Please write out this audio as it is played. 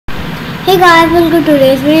Hey guys, welcome to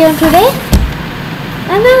today's video. Today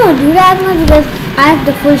I'm not gonna do that much because I have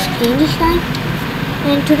the full screen this time.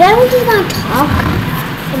 And today I'm just gonna talk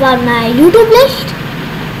about my YouTube list.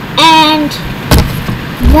 And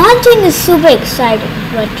one thing is super exciting,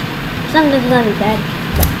 but something's gonna be bad.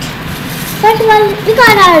 But first of all, we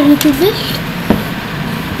got our YouTube list.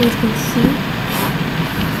 As you can see.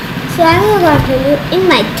 So I'm gonna tell you in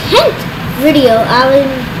my 10th video I will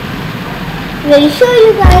show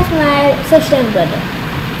you guys my sister and brother.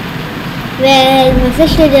 Well, my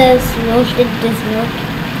sister just roasted this note.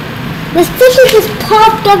 My sister just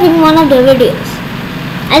popped up in one of the videos.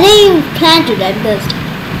 I didn't even plan to that because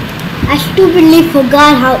I stupidly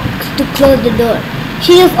forgot how to close the door.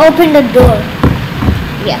 She just opened the door.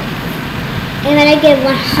 Yeah. And when I get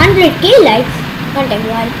 100k likes, contact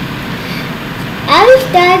one, I will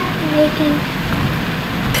start making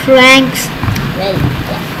pranks. Well,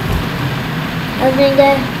 yeah. I was doing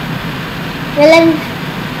the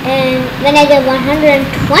and when I get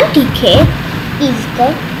 120k easy go,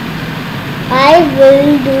 I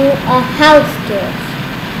will do a house tours.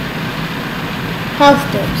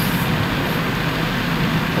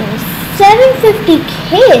 And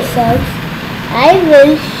 750k subs, I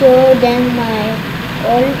will show them my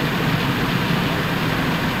old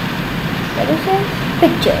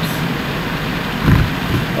pictures.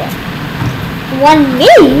 Yeah. 1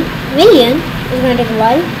 million is going to take a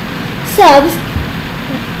while. Subs,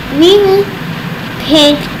 we will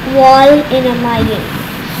paint wall in my game.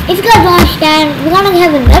 If you guys don't understand, we're gonna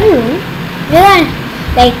have another room. We're gonna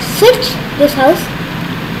switch this house,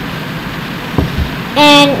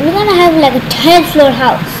 and we're gonna have a 10th floor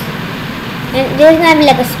house. And there's gonna be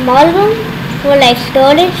a small room for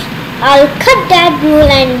storage. I'll cut that rule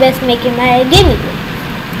and just make it my gaming room.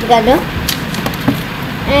 Together.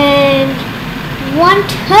 And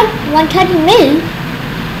 130 mil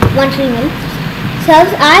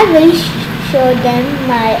subs, I will show them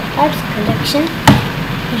my art collection.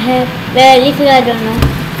 Well, if you guys don't know,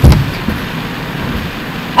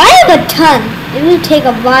 I have a ton. It will take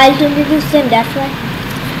a while to introduce them, that's why.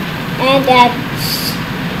 And at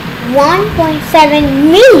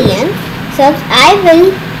 1.7 million subs, I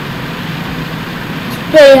will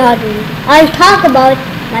very hard to read. I'll talk about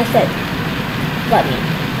myself. About me.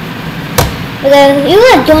 Because you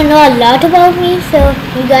guys don't know a lot about me, so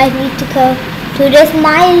you guys need to come to this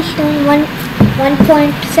milestone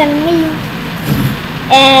 1.7 million.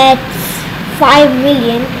 At 5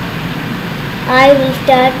 million, I will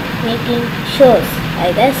start making shows,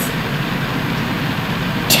 I guess.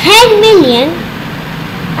 10 million,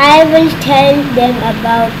 I will tell them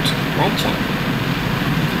about my channel.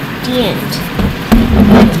 The end.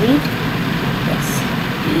 Read? Yes,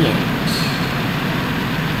 the end.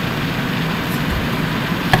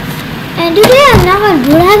 And today I'm not going to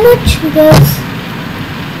do that much because,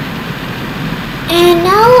 and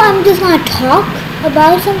now I'm just going to talk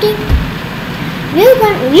about something. We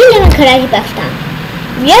live in Karachi, Pakistan.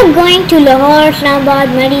 We are going to Lahore,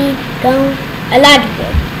 Islamabad, Madi, Gaon, a lot of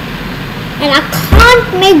it. And I can't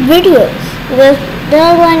make videos because there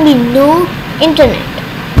are going to be no internet.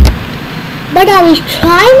 But I will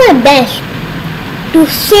try my best to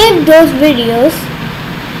save those videos.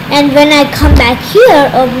 And when I come back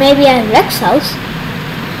here, or maybe at Rex's house,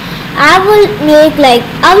 I will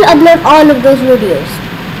upload all of those videos.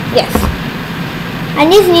 Yes. I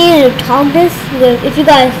just need to talk this because if you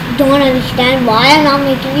guys don't understand why I'm not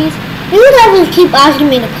making these, you guys will keep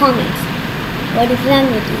asking me in the comments, what is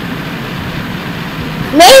wrong with you?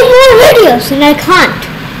 Make more videos, and I can't.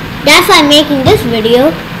 That's why I'm making this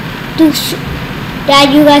video to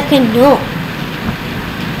that you guys can know.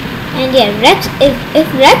 And yeah, Rex, if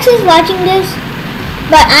Rex is watching this,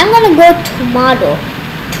 but I'm gonna go tomorrow.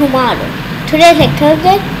 Today's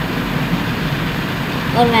Thursday?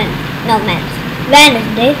 Or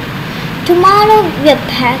Wednesday. Tomorrow we're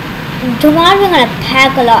gonna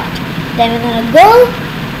pack a lot. Then we're gonna go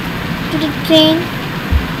to the train.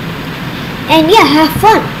 And yeah, have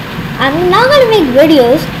fun. I'm not gonna make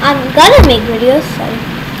videos. I'm gonna make videos. Sorry,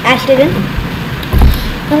 accident.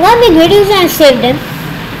 I'm gonna make videos and save them.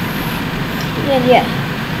 And yeah.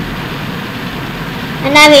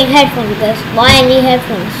 And I'm wearing headphones because why I need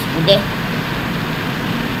headphones today?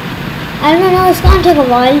 I don't know, it's gonna take a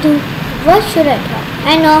while to. What should I talk?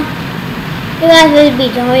 I know you guys will be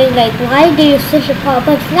knowing why do you switch the power?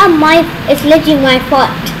 But it's not it's literally my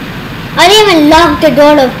fault. I didn't even lock the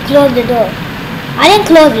door or close the door. I didn't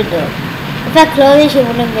close the door. If I closed it, she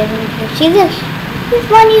wouldn't get me. She's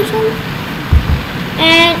funny.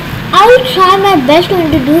 And I will try my best to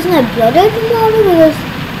introduce my brother tomorrow because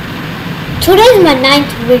today is my 9th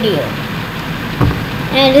video.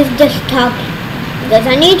 and it's just talking because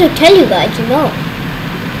I need to tell you guys,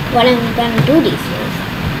 what I'm gonna do these days.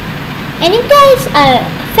 And if you guys are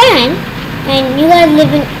a fan and you guys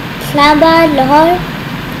live in Islamabad, Lahore,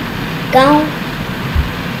 Gaon,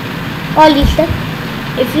 all these stuff,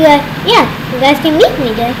 if you are, you guys can meet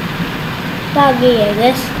me there. Probably, I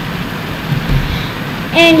guess.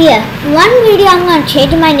 And one video I'm gonna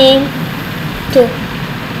change my name to.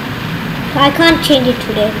 I can't change it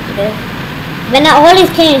today because when I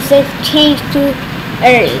always change, it says change to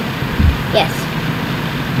early. Yes,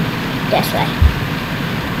 that's right.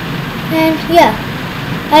 And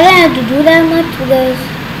I don't have to do that much because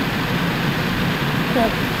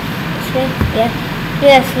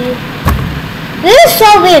see, this is so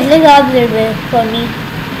weird. This is opposite way for me.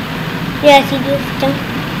 See this jump.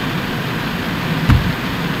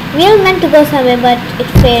 We were meant to go somewhere, but it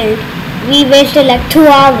failed. We wasted like 2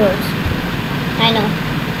 hours. I know.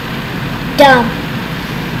 Dumb.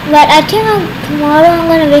 But I think tomorrow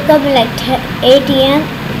I'm gonna wake up at like 8 AM.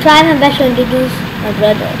 Try my best to introduce my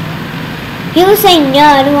brother. He was saying, no,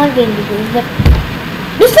 I don't want to introduce, but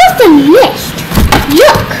this was the list.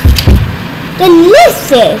 Look! The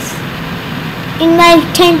list says, in my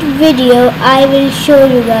 10th video, I will show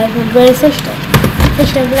you guys my brother sister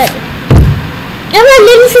brother. And my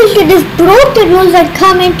little sister just broke the rules that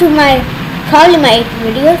come into probably my 8th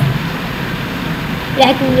videos.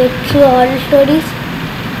 Like in the true horror stories.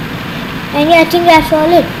 And I think that's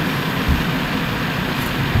all it.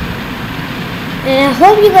 And I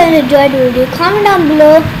hope you guys enjoyed the video. Comment down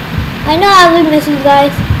below. I know I will miss you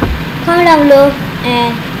guys. Comment down below.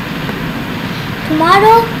 And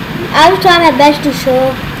tomorrow I will try my best to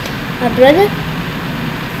show my brother.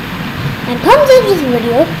 And thumbs up this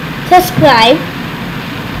video. Subscribe.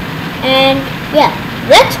 And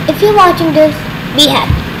let's, if you're watching this, be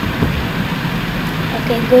happy.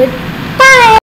 Okay, good. Bye.